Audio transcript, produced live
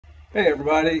Hey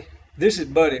everybody, this is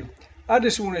Buddy. I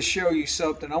just want to show you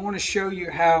something. I want to show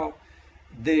you how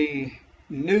the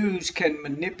news can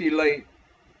manipulate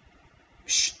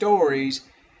stories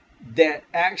that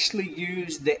actually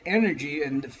use the energy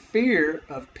and the fear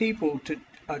of people to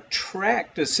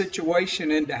attract a situation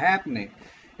into happening.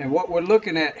 And what we're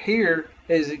looking at here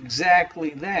is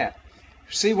exactly that.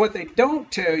 See, what they don't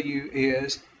tell you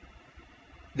is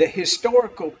the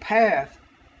historical path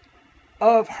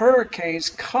of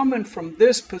hurricanes coming from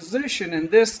this position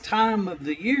and this time of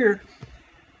the year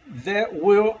that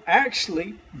will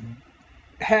actually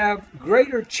have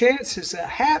greater chances of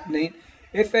happening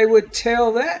if they would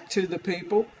tell that to the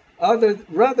people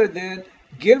rather than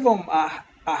give them a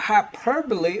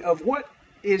hyperbole of what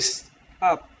is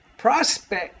a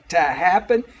prospect to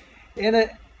happen in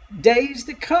days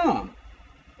to come.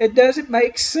 It doesn't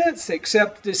make sense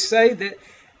except to say that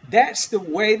that's the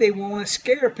way they want to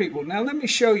scare people. Now let me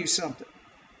show you something.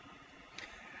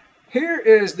 Here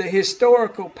is the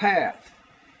historical path.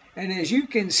 And as you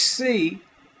can see,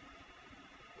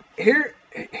 here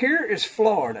is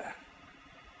Florida.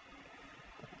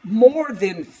 More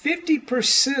than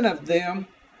 50% of them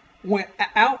went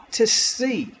out to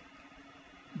sea.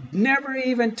 Never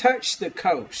even touched the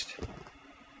coast.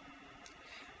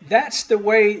 That's the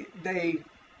way they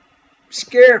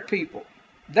scare people.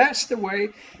 That's the way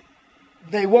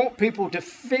they want people to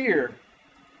fear,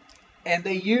 and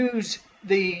they use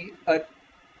the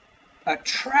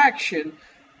attraction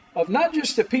of not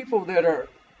just the people that are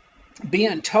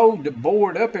being told to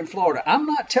board up in Florida. I'm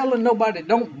not telling nobody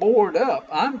don't board up.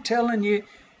 I'm telling you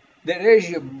that as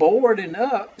you're boarding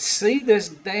up, see this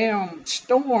damn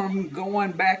storm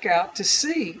going back out to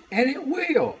sea, and it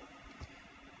will.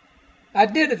 I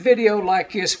did a video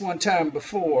like this one time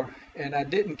before, and I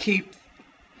didn't keep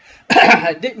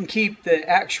the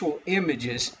actual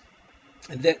images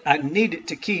that I needed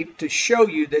to keep to show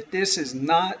you that this is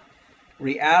not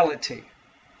reality.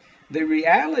 The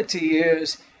reality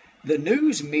is the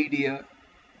news media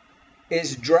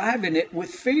is driving it with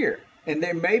fear. And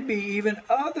there may be even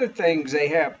other things they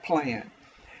have planned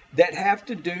that have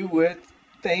to do with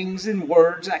things and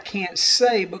words I can't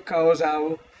say because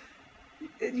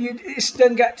it's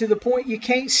done got to the point you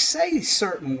can't say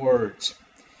certain words.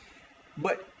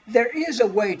 But there is a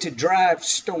way to drive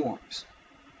storms,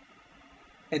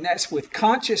 and that's with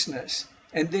consciousness,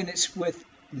 and then it's with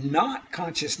not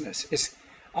consciousness. It's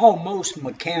almost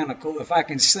mechanical, if I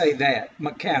can say that,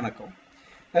 mechanical.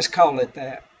 Let's call it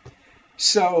that.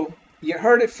 So you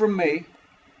heard it from me.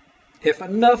 If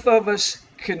enough of us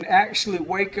can actually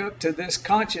wake up to this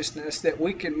consciousness that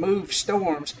we can move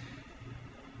storms,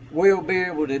 we'll be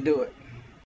able to do it.